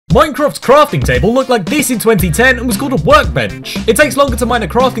Minecraft's crafting table looked like this in 2010 and was called a workbench. It takes longer to mine a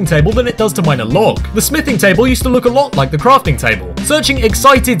crafting table than it does to mine a log. The smithing table used to look a lot like the crafting table. Searching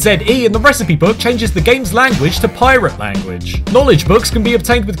ExcitedZE in the recipe book changes the game's language to pirate language. Knowledge books can be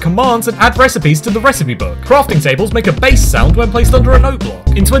obtained with commands and add recipes to the recipe book. Crafting tables make a bass sound when placed under a note block.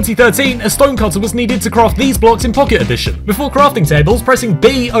 In 2013, a stonecutter was needed to craft these blocks in Pocket Edition. Before crafting tables, pressing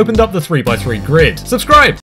B opened up the 3x3 grid. Subscribe!